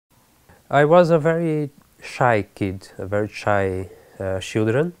I was a very shy kid, a very shy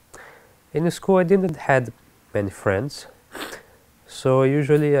children. In school I didn't had many friends, so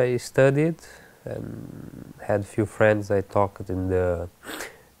usually I studied and had few friends. I talked in the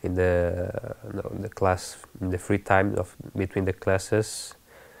class, in the free time of between the classes.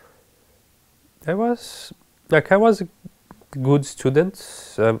 I was a good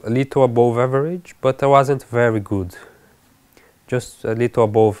student, a little above average, but I wasn't very good. Just a little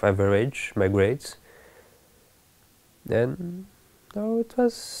above average, my grades. And no, it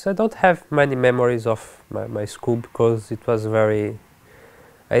was. I don't have many memories of my school because it was very.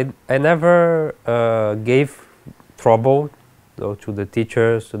 I never gave trouble, to the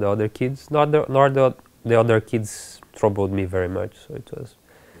teachers, to the other kids. Nor the other kids troubled me very much. So it was.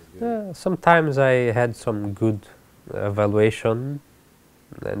 Sometimes I had some good evaluation,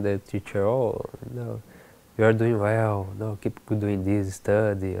 and the teacher, oh no, you are doing well. No, keep doing this,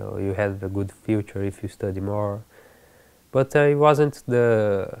 study. Or you have a good future if you study more. But I wasn't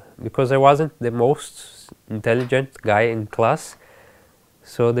because I wasn't the most intelligent guy in class,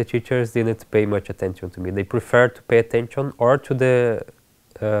 so the teachers didn't pay much attention to me. They preferred to pay attention or to the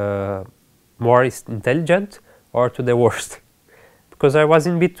more intelligent or to the worst. Because I was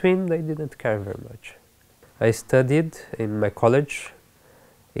in between, they didn't care very much. I studied in my college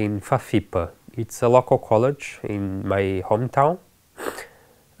in Fafipa. It's a local college in my hometown.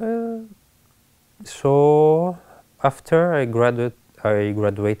 So after I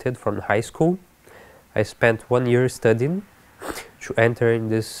graduated from high school, I spent 1 year studying to enter in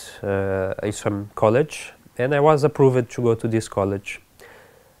this in some college, and I was approved to go to this college.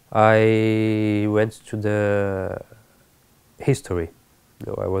 I went to the history.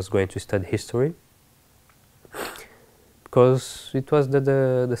 I was going to study history because it was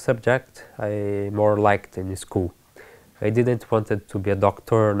the subject I more liked in school. I didn't wanted to be a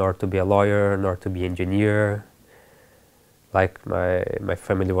doctor, nor to be a lawyer, nor to be an engineer. Like my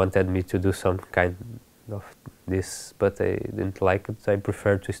family wanted me to do some kind of this, but I didn't like it. I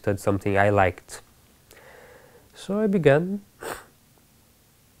preferred to study something I liked. So I began.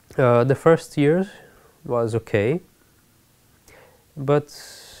 The first year was okay, but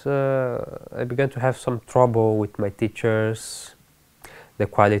I began to have some trouble with my teachers. The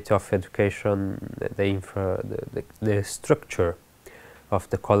quality of education, the structure of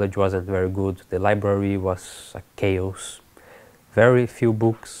the college wasn't very good. The library was a chaos. Very few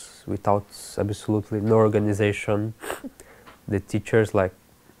books, without absolutely no organization. The teachers,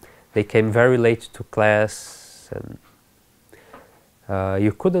 they came very late to class, and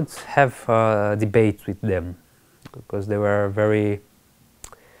you couldn't have a debate with them because they were very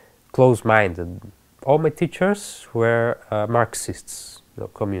close-minded. All my teachers were Marxists,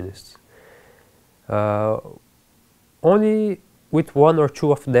 communists. Only with one or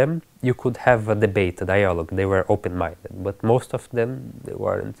two of them you could have a debate, a dialogue. They were open-minded, but most of them, they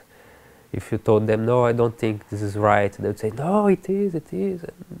weren't. If you told them, no, I don't think this is right, they would say, no, it is, it is.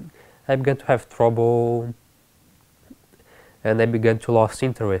 And I began to have trouble, and I began to lose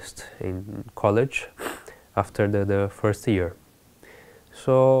interest in college after the first year.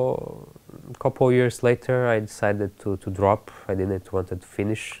 So a couple years later, I decided to drop. I didn't want to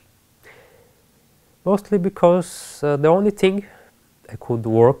finish. Mostly because the only thing I could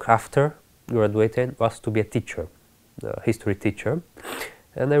work after graduating was to be a teacher, a history teacher.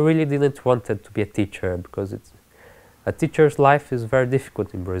 And I really didn't want to be a teacher because a teacher's life is very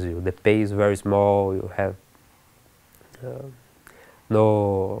difficult in Brazil. The pay is very small, you have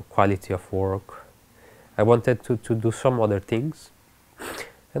no quality of work. I wanted to do some other things.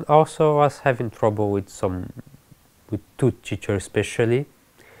 And also I was having trouble with two teachers especially.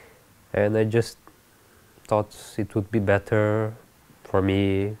 And I just thought it would be better for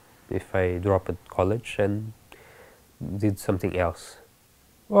me if I dropped college and did something else.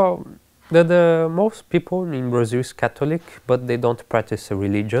 Well, the most people in Brazil is Catholic, but they don't practice a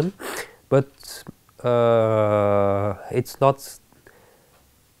religion. But it's not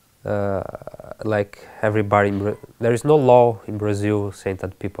like everybody. There is no law in Brazil saying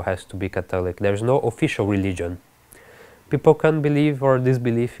that people has to be Catholic. There is no official religion. People can believe or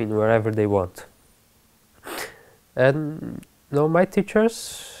disbelieve in wherever they want. And my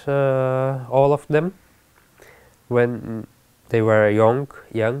teachers, all of them, when they were young,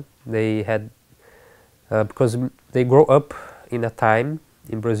 they had, because they grew up in a time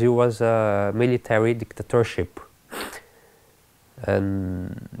in Brazil was a military dictatorship.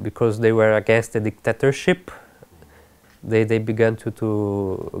 And because they were against the dictatorship, they began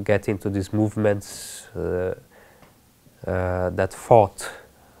to get into these movements that fought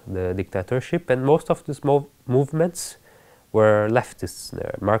the dictatorship, and most of these movements were leftists,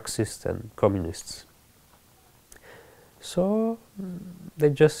 Marxists and communists. So they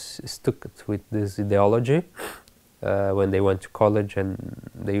just stuck it with this ideology when they went to college, and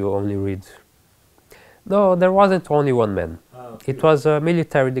they only read. No, there wasn't only one man. It was a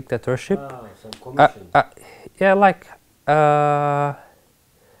military dictatorship. Some commission. Yeah, like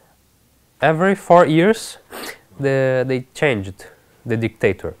every 4 years, they changed the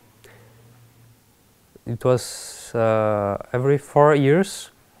dictator. It was every 4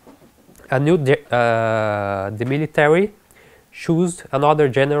 years, the military chose another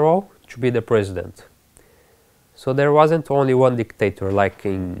general to be the president. So there wasn't only one dictator, like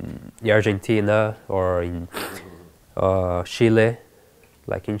in Argentina or in Chile.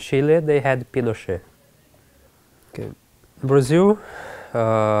 Like in Chile, they had Pinochet. Okay. Brazil,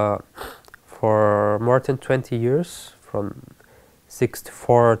 for more than 20 years, from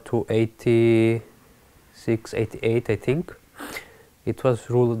 64 to 86, 88, I think, it was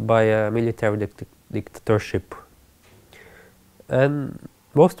ruled by a military dictatorship. And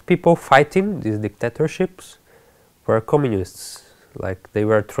most people fighting these dictatorships were communists, like they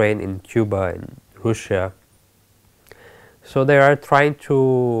were trained in Cuba and Russia. So they are trying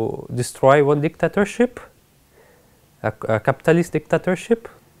to destroy one dictatorship, a capitalist dictatorship,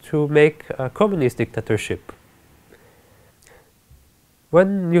 to make a communist dictatorship.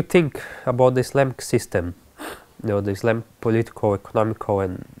 When you think about the Islamic system, the Islamic political, economical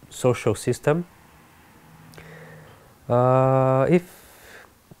and social system, if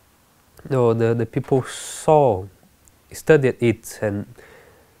the people studied it and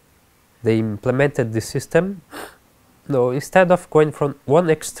they implemented the system, instead of going from one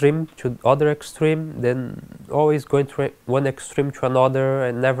extreme to the other extreme, then always going to one extreme to another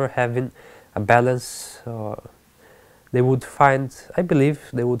and never having a balance, they would find, I believe,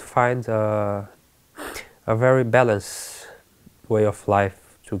 they would find a very balanced way of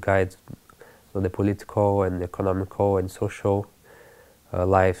life to guide the political and economical and social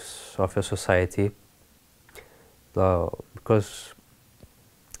lives of a society. Because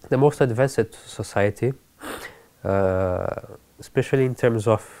the most advanced society, especially in terms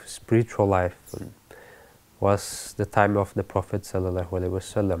of spiritual life, was the time of the Prophet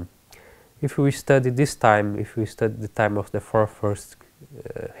ﷺ. If we study this time, if we study the time of the first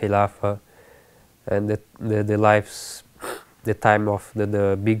Khilafah, and the lives, the time of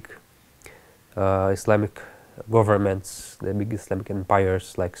the big Islamic governments, the big Islamic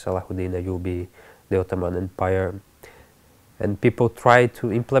empires like Salahuddin Ayyubi, the Ottoman Empire, and people try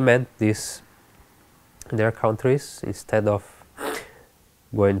to implement this in their countries instead of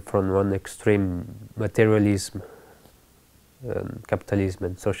going from one extreme, materialism, capitalism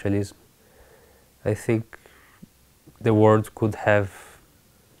and socialism. I think the world could have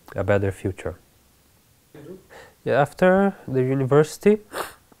a better future. Yeah, after the university,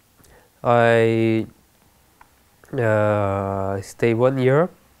 I stayed 1 year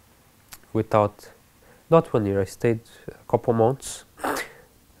without, not 1 year, I stayed a couple months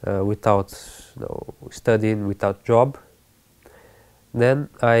without studying, without job. Then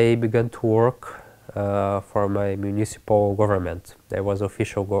I began to work for my municipal government. There was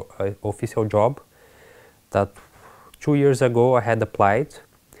official job that 2 years ago I had applied,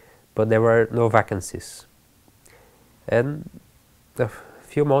 but there were no vacancies. And a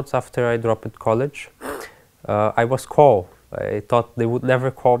few months after I dropped college, I was called. I thought they would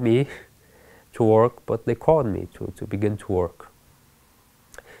never call me to work, but they called me to begin to work.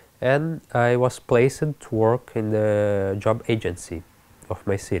 And I was placed to work in the job agency of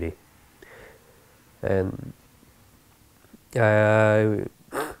my city. And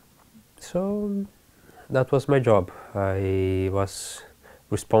so that was my job. I was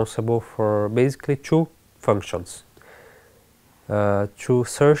responsible for basically two functions. To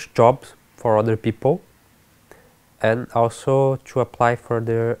search jobs for other people, and also to apply for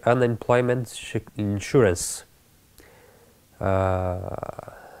their unemployment insurance.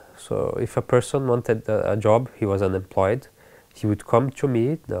 So if a person wanted a job, he was unemployed, he would come to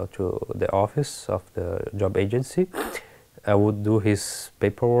me, to the office of the job agency. I would do his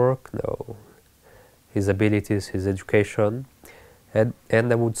paperwork, his abilities, his education, and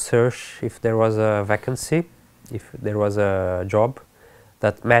I would search if there was a vacancy, if there was a job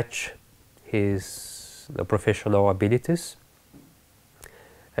that matched his professional abilities,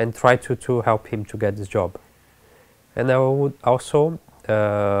 and try to help him to get this job. And I would also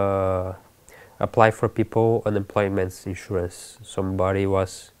apply for people unemployment insurance. Somebody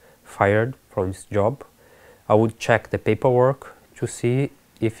was fired from his job. I would check the paperwork to see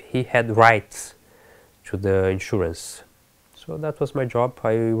if he had rights to the insurance. So that was my job.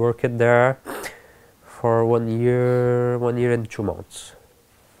 I worked there for 1 year and 2 months.